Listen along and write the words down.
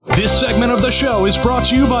portion of the show is brought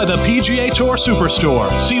to you by the PGA Tour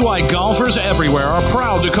Superstore. See why golfers everywhere are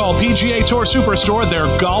proud to call PGA Tour Superstore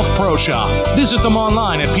their golf pro shop. Visit them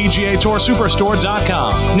online at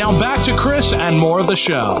PGATourSuperstore.com. Now back to Chris and more of the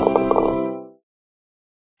show.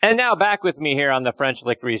 And now back with me here on the French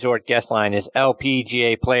Lick Resort guest line is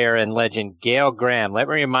LPGA player and legend Gail Graham. Let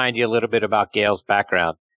me remind you a little bit about Gail's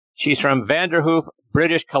background. She's from Vanderhoof,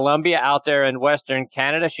 British Columbia, out there in Western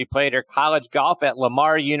Canada. She played her college golf at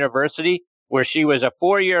Lamar University, where she was a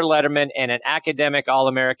 4-year letterman and an academic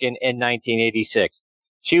All-American in 1986.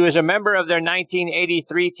 She was a member of their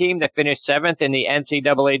 1983 team that finished 7th in the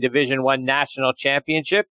NCAA Division I National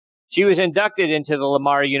Championship. She was inducted into the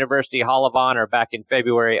Lamar University Hall of Honor back in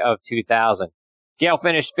February of 2000. Gail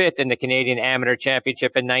finished 5th in the Canadian Amateur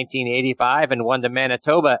Championship in 1985 and won the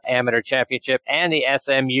Manitoba Amateur Championship and the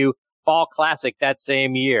SMU Fall Classic that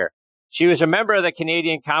same year. She was a member of the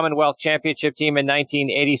Canadian Commonwealth Championship team in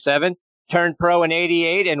 1987, turned pro in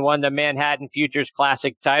 88, and won the Manhattan Futures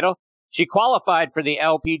Classic title. She qualified for the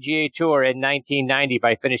LPGA Tour in 1990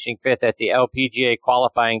 by finishing 5th at the LPGA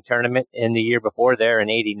qualifying tournament in the year before there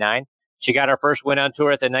in 89. She got her first win on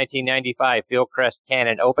tour at the 1995 Fieldcrest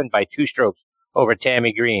Cannon Open by 2 strokes over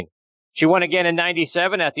Tammy Green. She won again in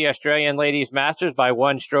 97 at the Australian Ladies Masters by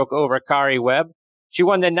 1 stroke over Kari Webb. She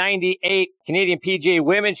won the 98 Canadian PGA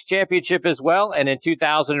Women's Championship as well, and in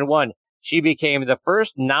 2001, she became the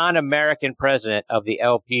first non-American president of the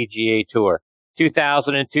LPGA Tour.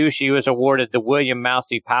 2002, she was awarded the William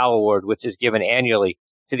Mousy Powell Award, which is given annually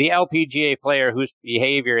to the LPGA player whose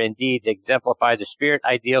behavior and deeds exemplify the spirit,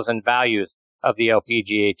 ideals, and values of the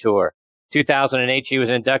LPGA Tour. 2008, she was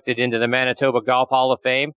inducted into the Manitoba Golf Hall of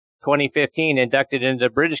Fame. 2015, inducted into the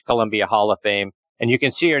British Columbia Hall of Fame. And you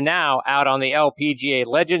can see her now out on the LPGA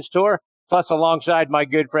Legends Tour, plus alongside my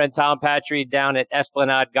good friend Tom Patry down at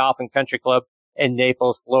Esplanade Golf and Country Club in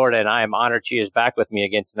Naples, Florida. And I am honored she is back with me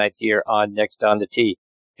again tonight here on Next on the Tee.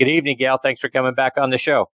 Good evening, Gail. Thanks for coming back on the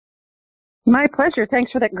show. My pleasure.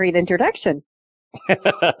 Thanks for that great introduction.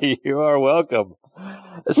 You are welcome.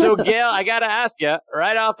 So, Gail, I got to ask you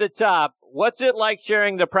right off the top, what's it like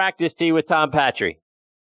sharing the practice tee with Tom Patry?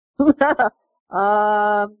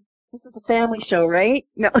 This is a family show, right?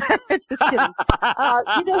 No, just kidding.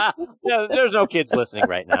 No, there's no kids listening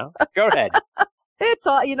right now. Go ahead.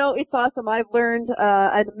 It's awesome. I've learned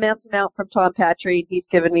an immense amount from Tom Patry. He's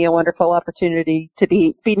given me a wonderful opportunity to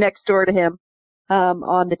be next door to him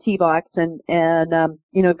on the tee box, and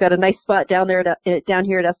we've got a nice spot down there down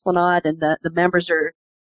here at Esplanade, and the members are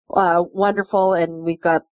wonderful, and we've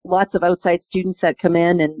got lots of outside students that come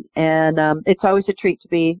in, and it's always a treat to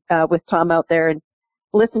be with Tom out there and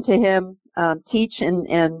listen to him teach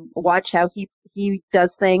and watch how he does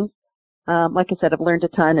things. Like I said, I've learned a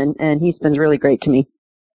ton, and he's been really great to me.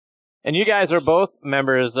 And you guys are both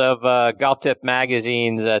members of Golf Tip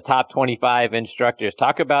Magazine's Top 25 Instructors.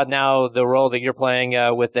 Talk about now the role that you're playing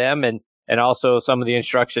with them, and also some of the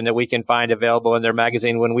instruction that we can find available in their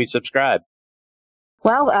magazine when we subscribe.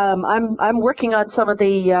 Well, I'm working on some of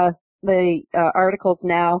the articles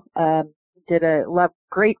now. Did a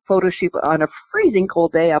great photo shoot on a freezing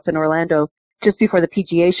cold day up in Orlando just before the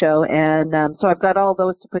PGA show, and so I've got all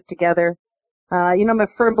those to put together. I'm a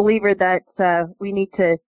firm believer that we need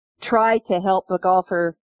to try to help the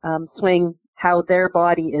golfer swing how their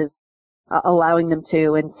body is allowing them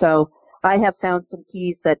to, and so I have found some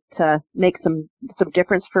keys that make some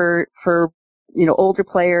difference for older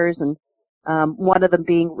players, and one of them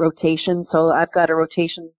being rotation. So I've got a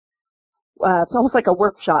rotation. It's almost like a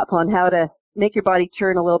workshop on how to make your body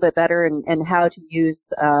turn a little bit better, and how to use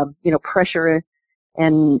pressure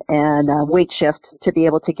and weight shift to be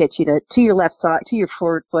able to get you to your left side, to your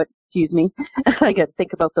forward foot. Excuse me. I got to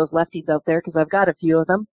think about those lefties out there because I've got a few of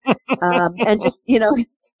them, and just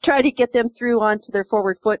try to get them through onto their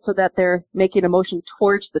forward foot so that they're making a motion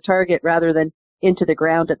towards the target rather than into the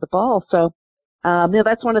ground at the ball. So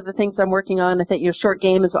that's one of the things I'm working on. I think short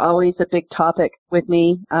game is always a big topic with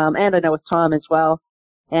me, and I know with Tom as well.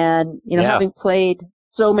 And, having played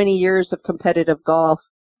so many years of competitive golf,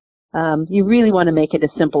 you really want to make it as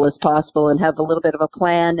simple as possible and have a little bit of a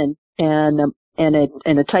plan and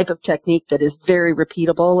a type of technique that is very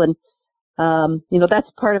repeatable. And, that's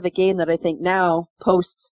part of the game that I think now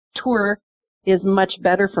post-tour is much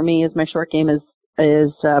better for me, as my short game is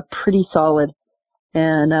pretty solid.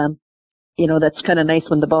 And, that's kind of nice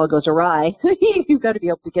when the ball goes awry. You've got to be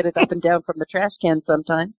able to get it up and down from the trash can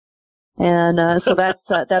sometimes. And so that's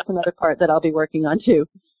another part that I'll be working on too.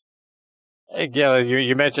 Gail,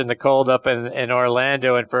 you mentioned the cold up in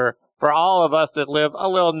Orlando, and for all of us that live a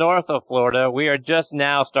little north of Florida, we are just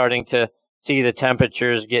now starting to see the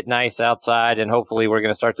temperatures get nice outside, and hopefully we're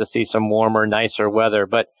going to start to see some warmer, nicer weather.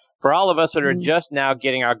 But for all of us that are just now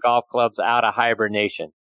getting our golf clubs out of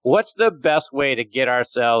hibernation, what's the best way to get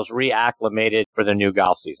ourselves reacclimated for the new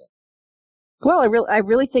golf season? Well, I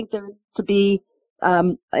really think there needs to be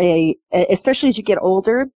especially as you get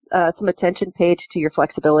older, some attention paid to your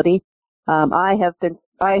flexibility. I have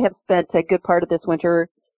spent a good part of this winter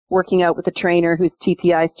working out with a trainer who's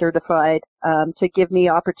TPI certified to give me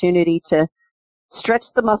opportunity to stretch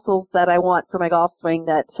the muscles that I want for my golf swing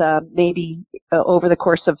that maybe over the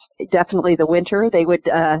course of definitely the winter they would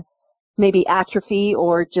maybe atrophy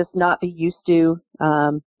or just not be used to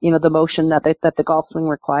the motion that the golf swing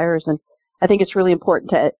requires. And I think it's really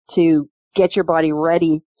important to get your body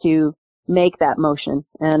ready to make that motion.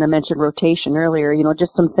 And I mentioned rotation earlier,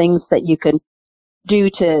 just some things that you can do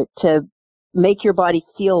to make your body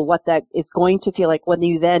feel what that is going to feel like when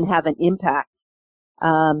you then have an impact.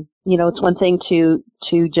 It's one thing to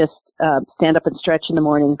just stand up and stretch in the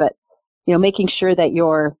morning, but making sure that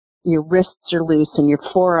your wrists are loose and your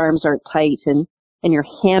forearms aren't tight and your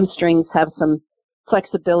hamstrings have some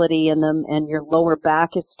flexibility in them and your lower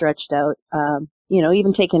back is stretched out.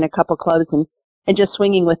 Even taking a couple clubs and just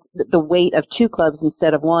swinging with the weight of 2 clubs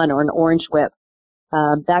instead of 1 or an orange whip.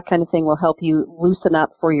 That kind of thing will help you loosen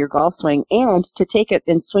up for your golf swing and to take it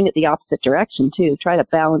and swing it the opposite direction too. Try to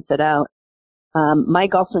balance it out. My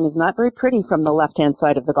golf swing is not very pretty from the left-hand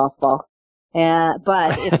side of the golf ball.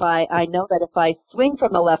 But if I know that if I swing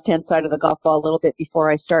from the left-hand side of the golf ball a little bit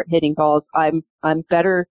before I start hitting balls, I'm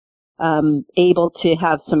better, able to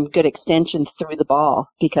have some good extension through the ball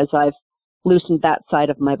because I've loosened that side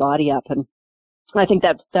of my body up. And I think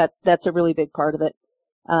that's a really big part of it.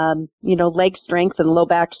 Leg strength and low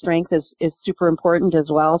back strength is super important as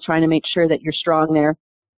well, trying to make sure that you're strong there.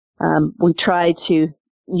 We try to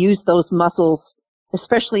use those muscles,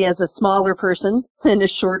 especially as a smaller person and a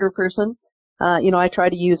shorter person. I try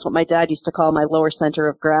to use what my dad used to call my lower center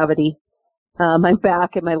of gravity, my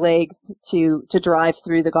back and my legs to drive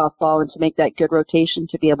through the golf ball and to make that good rotation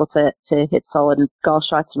to be able to hit solid golf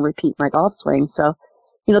shots and repeat my golf swing. So,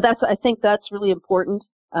 I think that's really important.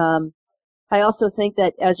 I also think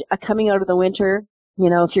that as coming out of the winter,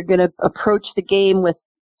 if you're going to approach the game with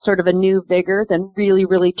sort of a new vigor, then really,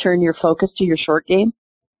 really turn your focus to your short game.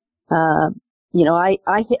 I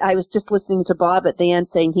was just listening to Bob at the end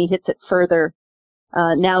saying he hits it further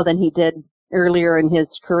now than he did earlier in his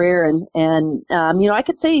career, and I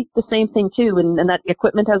could say the same thing too, and that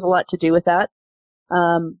equipment has a lot to do with that,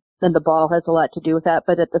 and the ball has a lot to do with that.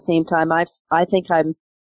 But at the same time, I think I'm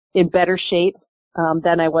in better shape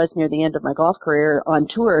than I was near the end of my golf career on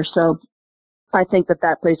tour. So I think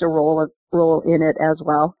that plays a role in it as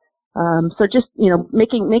well. So just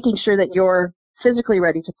making sure that you're physically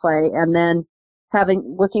ready to play, and then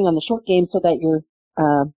working on the short game so that your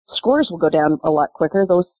scores will go down a lot quicker.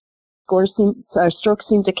 Those strokes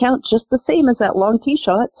seem to count just the same as that long tee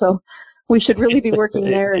shot. So we should really be working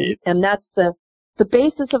there, and that's the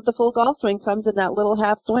basis of the full golf swing comes in that little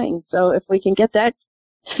half swing. So if we can get that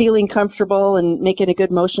feeling comfortable and making a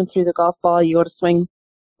good motion through the golf ball, you go to swing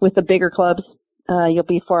with the bigger clubs, you'll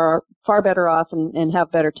be far better off and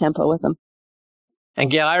have better tempo with them. And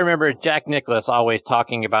Gail, I remember Jack Nicklaus always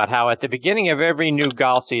talking about how at the beginning of every new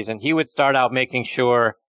golf season, he would start out making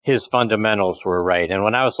sure his fundamentals were right. And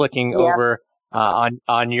when I was looking over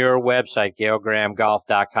on your website,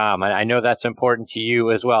 GailGrahamGolf.com, I know that's important to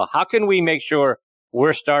you as well. How can we make sure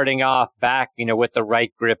we're starting off back, with the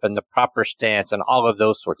right grip and the proper stance and all of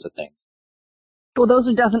those sorts of things? Well, those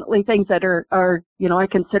are definitely things that are I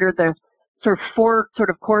consider the sort of 4 sort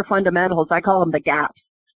of core fundamentals. I call them the gaps: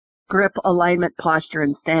 grip, alignment, posture,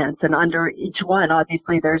 and stance. And under each one,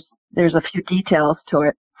 obviously, there's a few details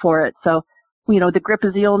for it. So, the grip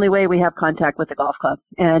is the only way we have contact with the golf club.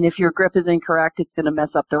 And if your grip is incorrect, it's going to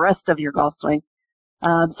mess up the rest of your golf swing.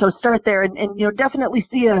 So start there and definitely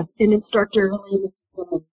see an instructor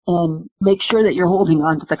and make sure that you're holding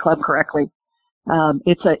onto the club correctly.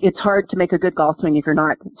 It's hard to make a good golf swing if you're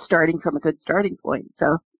not starting from a good starting point.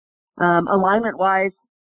 So, alignment wise,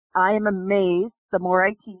 I am amazed. The more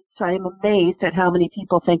I teach, I am amazed at how many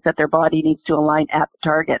people think that their body needs to align at the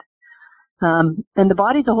target. And the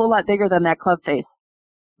body's a whole lot bigger than that club face.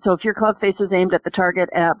 So if your club face is aimed at the target,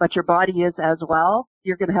 but your body is as well,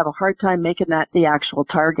 you're going to have a hard time making that the actual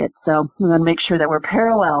target. So we want to make sure that we're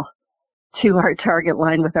parallel to our target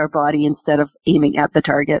line with our body instead of aiming at the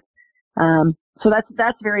target. So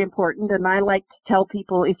that's very important. And I like to tell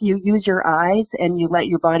people, if you use your eyes and you let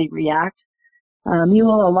your body react, you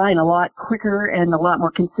will align a lot quicker and a lot more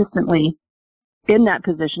consistently in that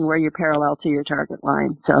position where you're parallel to your target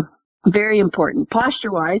line. So very important.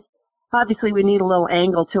 Posture-wise, obviously we need a little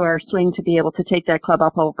angle to our swing to be able to take that club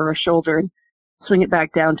up over our shoulder and swing it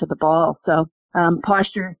back down to the ball. So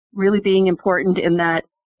posture really being important in that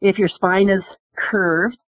if your spine is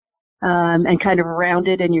curved and kind of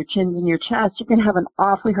rounded and your chin's in your chest, you're going to have an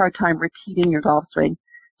awfully hard time repeating your golf swing.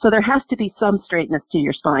 So there has to be some straightness to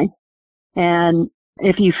your spine. And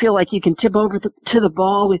if you feel like you can tip over to the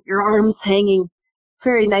ball with your arms hanging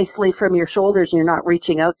very nicely from your shoulders and you're not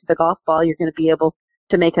reaching out to the golf ball, you're going to be able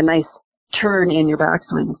to make a nice turn in your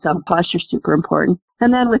backswing. So posture's super important.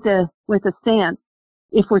 And then with the stance,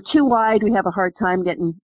 if we're too wide, we have a hard time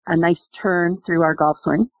getting a nice turn through our golf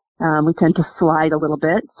swing. We tend to slide a little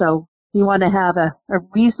bit. So you want to have a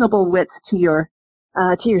reasonable width to your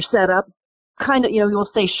setup. Kind of, you'll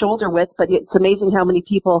say shoulder width, but it's amazing how many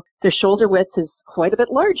people, their shoulder width is quite a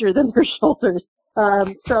bit larger than their shoulders.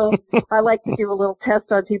 So I like to do a little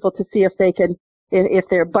test on people to see if they can, if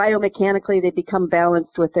they're biomechanically, they become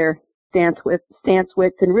balanced with their stance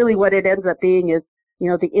width. And really what it ends up being is,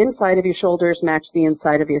 the inside of your shoulders match the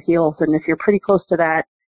inside of your heels. And if you're pretty close to that,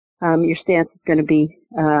 your stance is going to be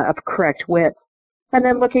a correct width. And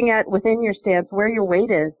then looking at within your stance, where your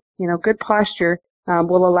weight is, good posture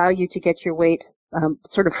will allow you to get your weight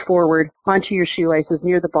sort of forward onto your shoelaces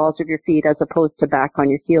near the balls of your feet as opposed to back on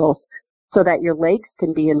your heels so that your legs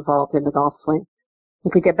can be involved in the golf swing.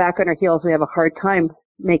 If we get back on our heels, we have a hard time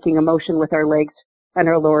making a motion with our legs and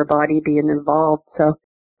our lower body being involved. So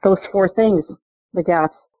those 4 things, the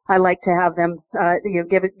gaps, I like to have them,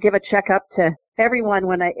 give a checkup to everyone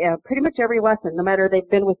when pretty much every lesson, no matter they've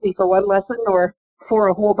been with me for one lesson or for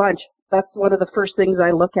a whole bunch. That's one of the first things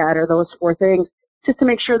I look at are those 4 things, just to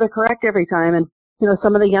make sure they're correct every time. And,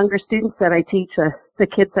 some of the younger students that I teach, the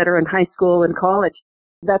kids that are in high school and college,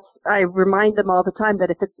 I remind them all the time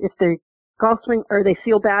that if they're golf swing or they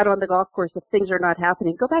feel bad on the golf course, if things are not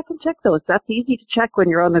happening, go back and check those. That's easy to check when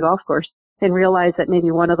you're on the golf course and realize that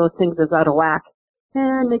maybe one of those things is out of whack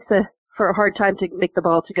and makes for a hard time to make the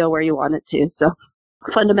ball to go where you want it to. So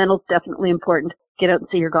fundamentals definitely important. Get out and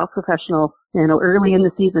see your golf professional, early in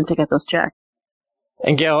the season to get those checked.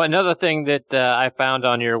 And Gail, another thing that I found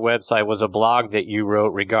on your website was a blog that you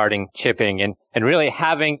wrote regarding chipping and really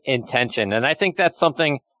having intention. And I think that's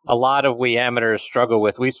something a lot of we amateurs struggle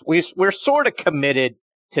with. We're sort of committed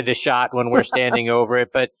to the shot when we're standing over it,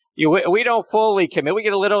 but we don't fully commit. We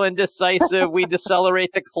get a little indecisive. We decelerate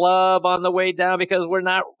the club on the way down because we're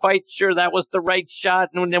not quite sure that was the right shot,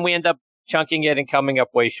 and then we end up chunking it and coming up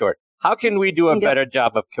way short. How can we do a better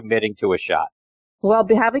job of committing to a shot? Well,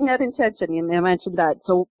 having that intention, you mentioned that.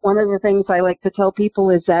 So one of the things I like to tell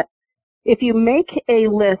people is that if you make a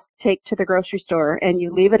list, take to the grocery store, and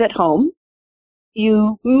you leave it at home,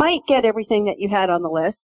 you might get everything that you had on the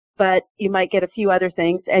list, but you might get a few other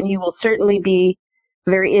things, and you will certainly be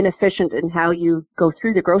very inefficient in how you go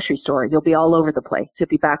through the grocery store. You'll be all over the place. You'll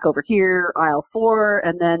be back over here, aisle 4,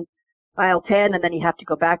 and then aisle 10, and then you have to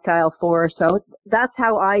go back to aisle 4. So that's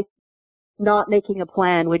how I not making a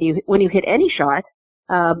plan when you hit any shot.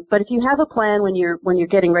 But if you have a plan when you're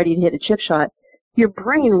getting ready to hit a chip shot, your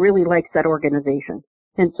brain really likes that organization.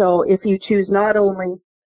 And so if you choose not only,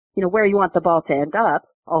 where you want the ball to end up,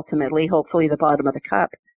 ultimately, hopefully the bottom of the cup,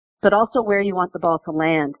 but also where you want the ball to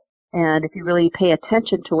land. And if you really pay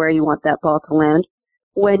attention to where you want that ball to land,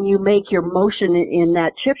 when you make your motion in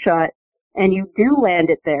that chip shot and you do land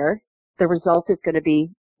it there, the result is going to be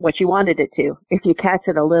what you wanted it to. If you catch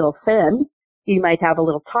it a little thin, you might have a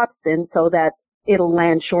little top spin so that it'll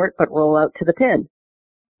land short but roll out to the pin.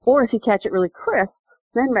 Or if you catch it really crisp,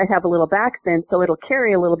 then you might have a little backspin so it'll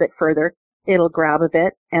carry a little bit further, it'll grab a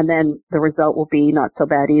bit, and then the result will be not so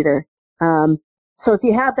bad either. So if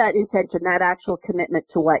you have that intention, that actual commitment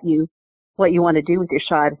to what you want to do with your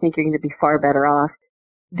shot, I think you're going to be far better off.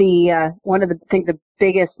 One of the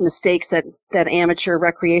biggest mistakes that amateur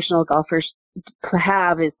recreational golfers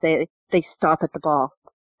have is they stop at the ball.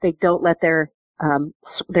 They don't let their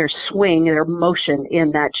swing, their motion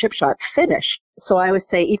in that chip shot finish. So I would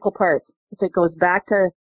say equal parts. If it goes back to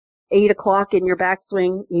 8 o'clock in your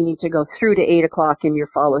backswing, you need to go through to 8 o'clock in your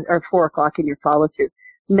follow, or 4 o'clock in your follow through.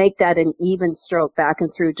 Make that an even stroke back and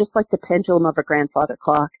through, just like the pendulum of a grandfather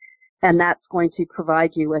clock. And that's going to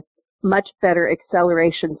provide you with much better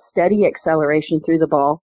acceleration, steady acceleration through the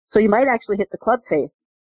ball. So you might actually hit the club face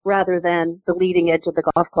rather than the leading edge of the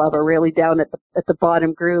golf club or really down at the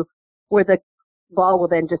bottom groove where the ball will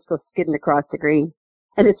then just go skidding across the green.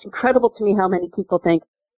 And it's incredible to me how many people think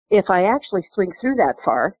if I actually swing through that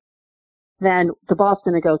far, then the ball's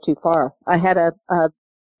going to go too far. I had a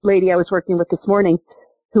lady I was working with this morning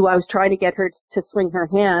who I was trying to get her to swing her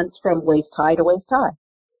hands from waist high to waist high.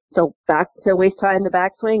 So back to waist high in the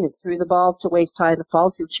backswing and threw the ball to waist high in the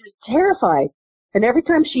follow through. She was terrified. And every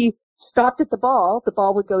time she stopped at the ball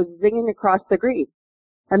would go zinging across the green.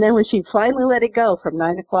 And then when she finally let it go from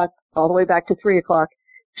 9 o'clock all the way back to 3 o'clock,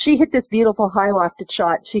 she hit this beautiful high lofted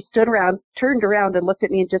shot. She stood around, turned around and looked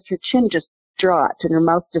at me, and just her chin just dropped and her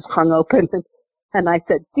mouth just hung open. And I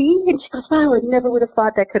said, see? And she goes, wow, I never would have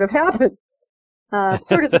thought that could have happened.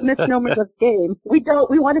 Sort of the misnomers of the game. We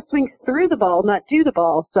want to swing through the ball, not do the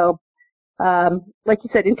ball. So, like you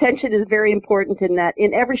said, intention is very important in that,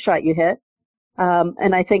 in every shot you hit.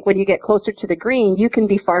 And I think when you get closer to the green, you can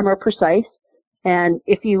be far more precise. And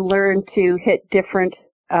if you learn to hit different,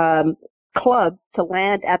 clubs to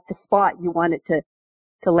land at the spot you want it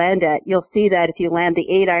to land at, you'll see that if you land the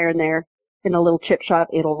 8-iron there in a little chip shot,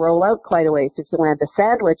 it'll roll out quite a ways. If you land the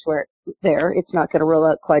sandwich it's not going to roll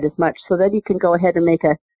out quite as much. So then you can go ahead and make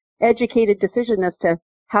a educated decision as to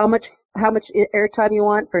how much air time you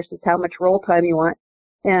want versus how much roll time you want,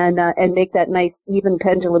 and make that nice even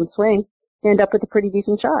pendulum swing, end up with a pretty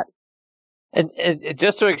decent shot. And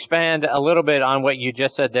just to expand a little bit on what you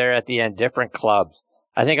just said there at the end, different clubs.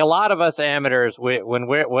 I think a lot of us amateurs,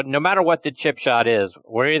 no matter what the chip shot is,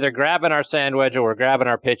 we're either grabbing our sandwich or we're grabbing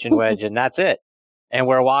our pitching wedge, and that's it. And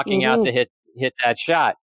we're walking out to hit that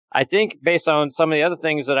shot. I think based on some of the other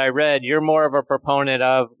things that I read, you're more of a proponent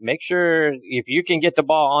of make sure if you can get the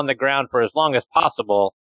ball on the ground for as long as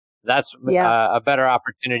possible, that's a better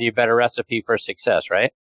opportunity, a better recipe for success,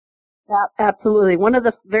 right? Yeah, absolutely. One of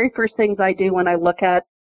the very first things I do when I look at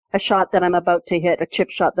a shot that I'm about to hit, a chip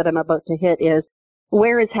shot that I'm about to hit, is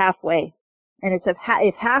where is halfway? And if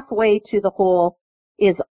halfway to the hole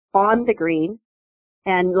is on the green,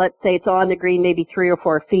 and let's say it's on the green maybe 3 or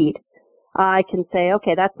 4 feet, I can say,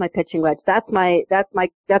 okay, that's my pitching wedge. That's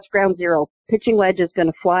ground zero. Pitching wedge is going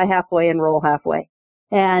to fly halfway and roll halfway.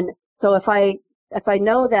 And so if I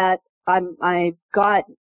know that I've got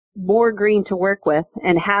more green to work with,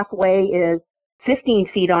 and halfway is 15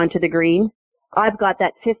 feet onto the green, I've got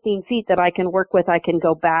that 15 feet that I can work with. I can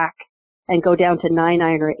go back and go down to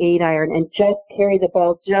 9-iron or 8-iron and just carry the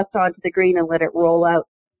ball just onto the green and let it roll out.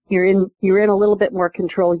 You're in a little bit more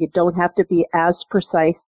control. You don't have to be as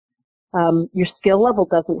precise. Your skill level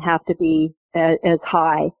doesn't have to be as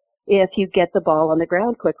high if you get the ball on the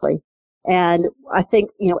ground quickly. And I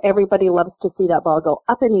think, everybody loves to see that ball go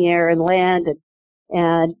up in the air and land.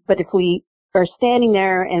 But if we are standing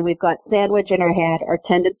there and we've got sandwich in our hand, our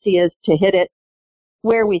tendency is to hit it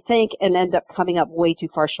where we think and end up coming up way too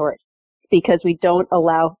far short because we don't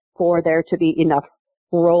allow for there to be enough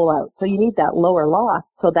rollout. So you need that lower loft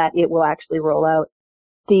so that it will actually roll out.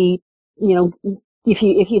 If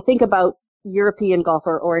you think about European golf,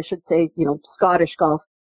 or I should say, Scottish golf,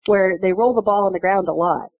 where they roll the ball on the ground a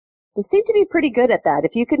lot, they seem to be pretty good at that.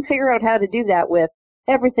 If you can figure out how to do that with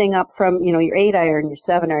everything up from, your 8-iron, your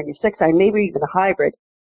 7-iron, your 6-iron, maybe even a hybrid,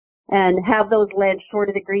 and have those land short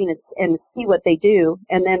of the green and see what they do,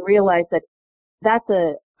 and then realize that that's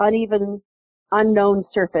a uneven, unknown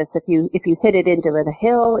surface. If you hit it into the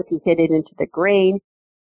hill, if you hit it into the grain,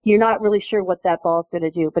 you're not really sure what that ball is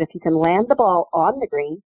going to do. But if you can land the ball on the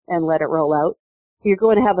green and let it roll out, you're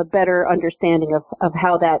going to have a better understanding of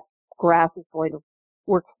how that grass is going to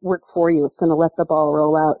work for you. It's going to let the ball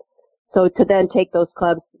roll out. So to then take those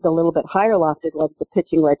clubs, the little bit higher lofted ones, the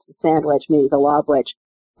pitching wedge, the sand wedge, maybe the lob wedge,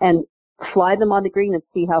 and fly them on the green and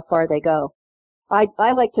see how far they go. I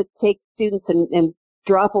like to take students and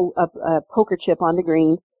drop a poker chip on the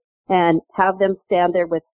green and have them stand there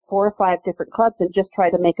with 4 or 5 different clubs and just try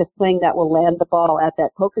to make a swing that will land the ball at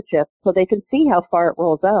that poker chip so they can see how far it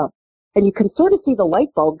rolls out. And you can sort of see the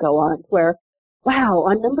light bulb go on where, wow,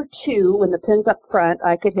 on number 2, when the pin's up front,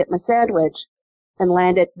 I could hit my sandwich and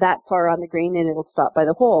land it that far on the green and it'll stop by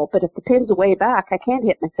the hole. But if the pin's way back, I can't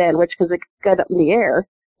hit my sandwich because it got up in the air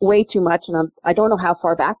way too much and I don't know how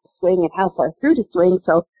far back to swing and how far through to swing.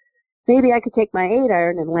 So maybe I could take my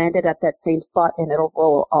 8-iron and land it at that same spot and it'll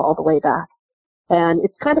roll all the way back. And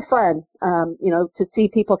it's kind of fun, to see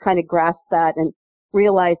people kind of grasp that and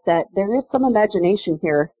realize that there is some imagination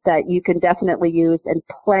here that you can definitely use and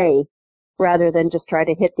play rather than just try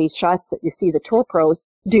to hit these shots that you see the tour pros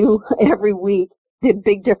do every week. The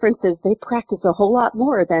big difference is they practice a whole lot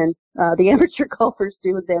more than the amateur golfers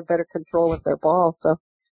do, and they have better control of their ball. So,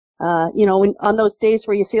 on those days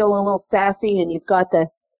where you feel a little sassy and you've got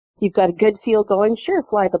a good feel going, sure,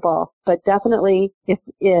 fly the ball. But definitely,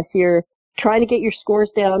 if you're trying to get your scores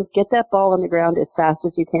down, get that ball on the ground as fast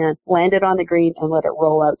as you can, land it on the green, and let it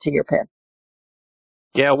roll out to your pin.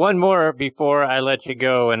 Yeah, one more before I let you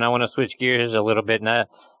go, and I want to switch gears a little bit.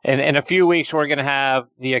 In a few weeks, we're going to have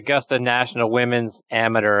the Augusta National Women's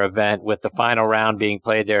Amateur event with the final round being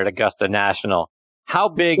played there at Augusta National. How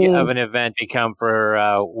big of an event become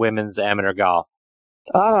for women's amateur golf?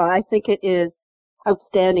 Oh, I think it is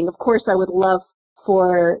outstanding. Of course, I would love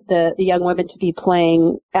for the young women to be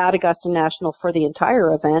playing at Augusta National for the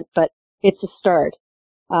entire event, but it's a start.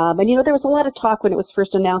 And, there was a lot of talk when it was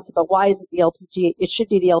first announced about why is it the LPGA? It should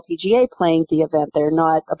be the LPGA playing the event. They're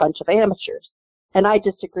not a bunch of amateurs. And I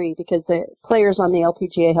disagree because the players on the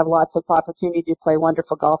LPGA have lots of opportunity to play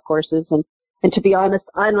wonderful golf courses. And to be honest,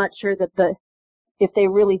 I'm not sure that if they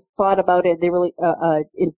really thought about it, they really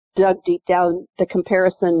dug deep down, the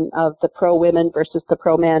comparison of the pro women versus the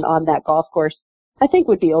pro men on that golf course, I think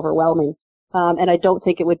would be overwhelming. And I don't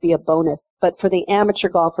think it would be a bonus. But for the amateur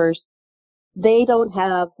golfers, they don't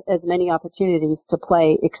have as many opportunities to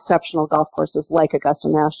play exceptional golf courses like Augusta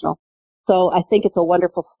National. So I think it's a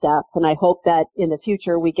wonderful step, and I hope that in the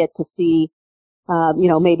future we get to see,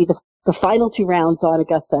 maybe the final two rounds on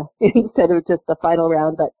Augusta instead of just the final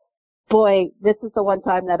round. But boy, this is the one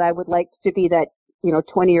time that I would like to be that,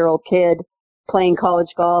 20-year-old kid playing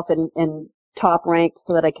college golf and top ranked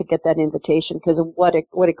so that I could get that invitation, because what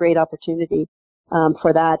a great opportunity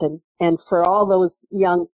for that, and for all those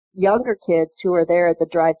younger kids who are there at the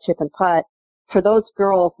drive, chip, and putt, for those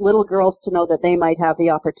little girls to know that they might have the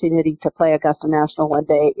opportunity to play Augusta National one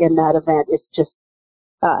day in that event is just,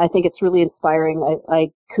 I think it's really inspiring.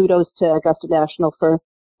 I kudos to Augusta National for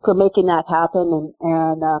making that happen,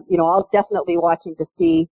 and I'll definitely watching to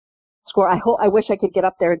see score. I wish I could get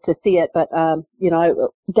up there to see it, but I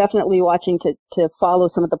definitely watching to follow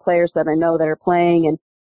some of the players that I know that are playing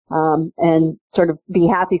and sort of be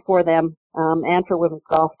happy for them. And for women's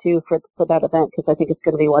golf, too, for that event, because I think it's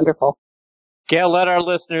going to be wonderful. Gail, let our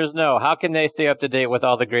listeners know, how can they stay up to date with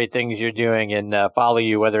all the great things you're doing and follow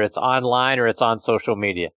you, whether it's online or it's on social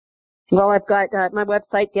media? Well, I've got my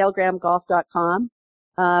website, gailgrahamgolf.com.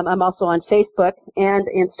 I'm also on Facebook and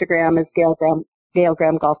Instagram as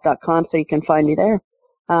gailgrahamgolf.com, so you can find me there.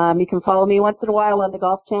 You can follow me once in a while on the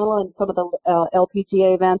Golf Channel and some of the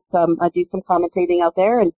LPGA events. I do some commentating out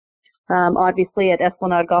there, and obviously at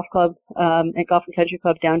Esplanade Golf Club and Golf and Country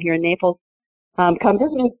Club down here in Naples. Come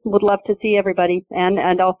visit me. Would love to see everybody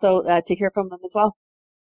and also to hear from them as well.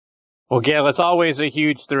 Well, Gail, it's always a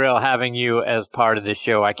huge thrill having you as part of the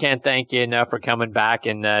show. I can't thank you enough for coming back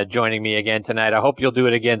and joining me again tonight. I hope you'll do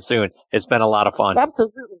it again soon. It's been a lot of fun.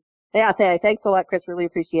 Absolutely. Yeah, thanks a lot, Chris. Really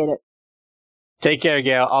appreciate it. Take care,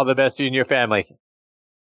 Gail. All the best to you and your family.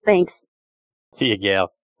 Thanks. See you, Gail.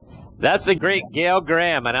 That's the great Gail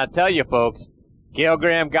Graham. And I tell you, folks,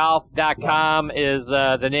 GailGrahamGolf.com is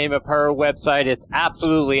the name of her website. It's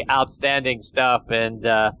absolutely outstanding stuff, and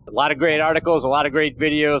a lot of great articles, a lot of great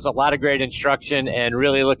videos, a lot of great instruction, and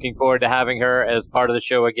really looking forward to having her as part of the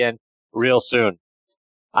show again real soon.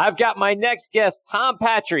 I've got my next guest, Tom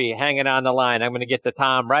Patry, hanging on the line. I'm going to get to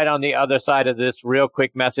Tom right on the other side of this real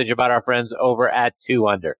quick message about our friends over at 2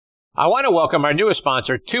 Under. I want to welcome our newest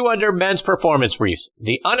sponsor, 2 Under Men's Performance Briefs,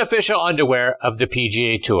 the unofficial underwear of the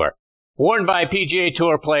PGA Tour. Worn by PGA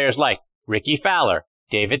Tour players like Ricky Fowler,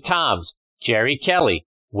 David Toms, Jerry Kelly,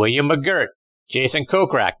 William McGirt, Jason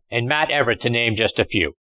Kokrak, and Matt Everett, to name just a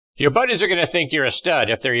few. Your buddies are going to think you're a stud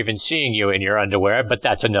if they're even seeing you in your underwear, but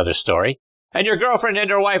that's another story. And your girlfriend and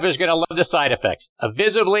her wife is going to love the side effects, a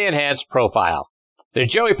visibly enhanced profile. The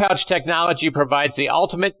Joey Pouch technology provides the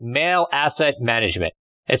ultimate male asset management.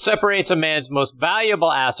 It separates a man's most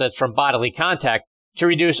valuable assets from bodily contact to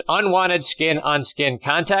reduce unwanted skin-on-skin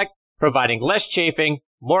contact, providing less chafing,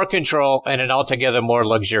 more control, and an altogether more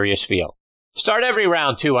luxurious feel. Start every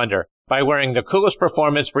round 2 Under by wearing the coolest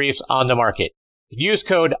performance briefs on the market. Use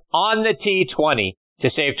code ONTHET20 to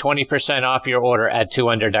save 20% off your order at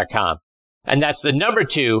 2under.com. And that's the number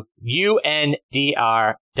 2,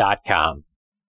 UNDR.com.